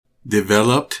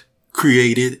Developed,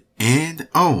 created, and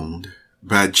owned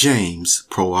by James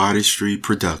Pro Artistry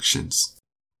Productions.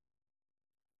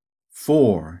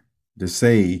 4. The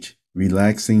Sage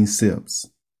Relaxing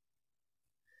Sips.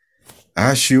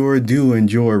 I sure do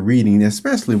enjoy reading,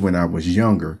 especially when I was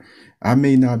younger. I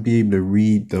may not be able to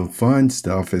read the fun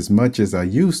stuff as much as I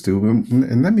used to.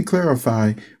 And let me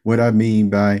clarify what I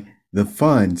mean by the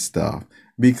fun stuff.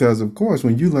 Because, of course,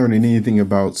 when you're learning anything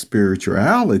about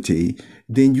spirituality,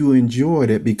 then you enjoy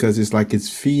it because it's like it's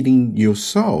feeding your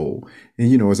soul.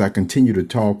 And, as I continue to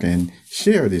talk and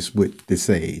share this with the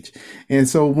sage. And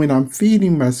so when I'm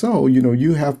feeding my soul,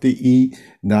 you have to eat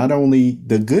not only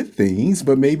the good things,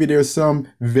 but maybe there's some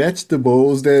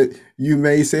vegetables that you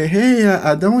may say, hey,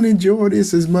 I don't enjoy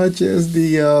this as much as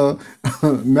the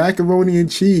macaroni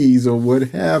and cheese or what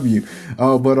have you.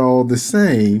 But all the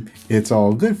same, it's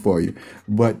all good for you.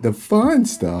 But the fun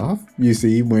stuff, you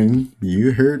see, when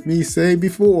you heard me say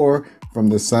before, from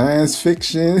the science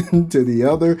fiction to the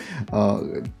other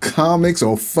comics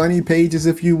or funny pages,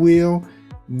 if you will,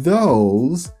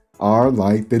 those are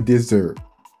like the dessert.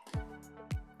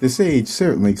 The sage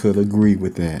certainly could agree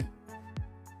with that.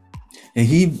 And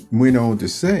he went on to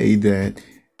say that,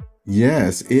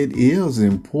 yes, it is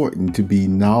important to be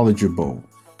knowledgeable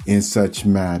in such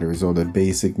matters or the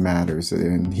basic matters.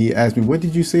 And he asked me, what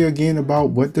did you say again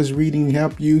about what does reading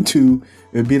help you to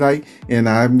be like? And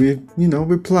I,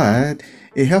 replied,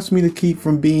 it helps me to keep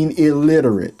from being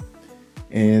illiterate.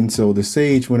 And so the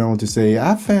sage went on to say,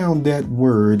 I found that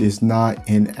word is not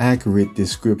an accurate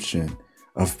description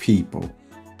of people,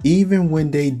 even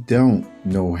when they don't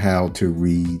know how to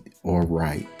read or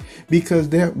write. Because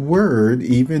that word,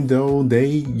 even though they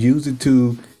use it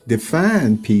to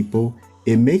define people,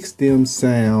 it makes them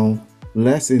sound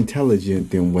less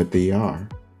intelligent than what they are.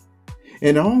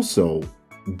 And also,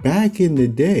 back in the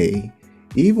day,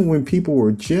 even when people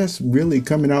were just really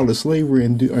coming out of slavery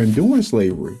and doing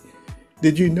slavery,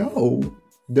 did you know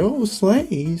those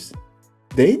slaves,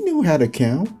 they knew how to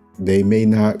count. They may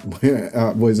not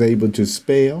was able to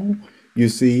spell, you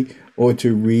see, or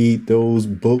to read those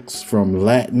books from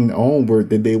Latin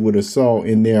onward that they would have saw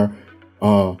in their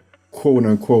quote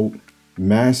unquote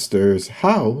master's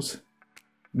house,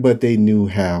 but they knew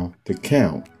how to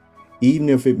count, even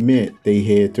if it meant they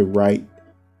had to write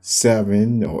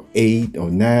 7 or 8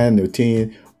 or 9 or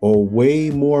 10 or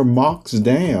way more marks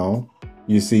down,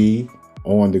 you see,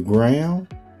 on the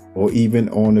ground or even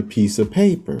on a piece of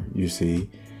paper, you see.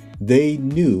 They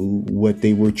knew what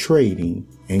they were trading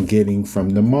and getting from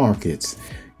the markets,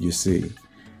 you see.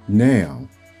 Now,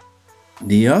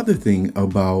 the other thing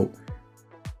about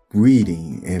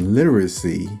reading and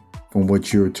literacy, from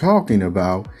what you're talking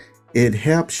about, it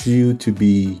helps you to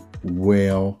be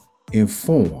well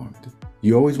informed.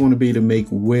 You always want to be able to make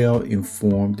well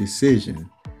informed decisions.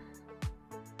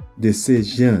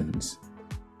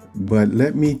 But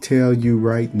let me tell you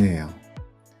right now,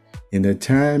 in the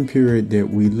time period that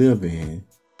we live in,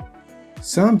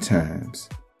 sometimes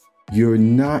you're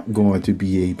not going to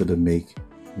be able to make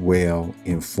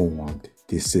well-informed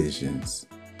decisions.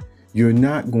 You're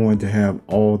not going to have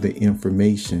all the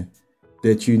information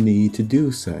that you need to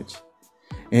do such.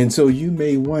 And so you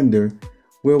may wonder,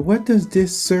 well, what does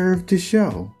this serve to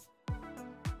show?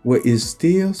 Well, it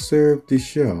still serves to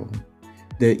show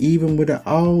that even with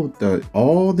all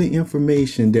the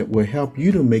information that will help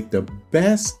you to make the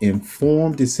best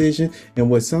informed decision, and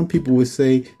what some people would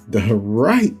say the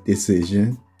right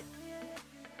decision,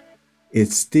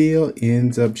 it still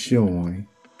ends up showing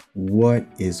what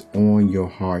is on your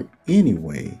heart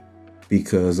anyway,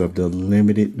 because of the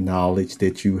limited knowledge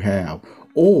that you have,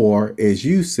 or as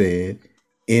you said,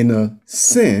 in a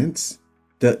sense,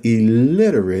 the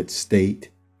illiterate state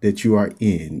that you are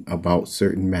in about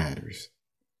certain matters.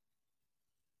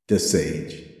 The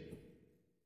Sage.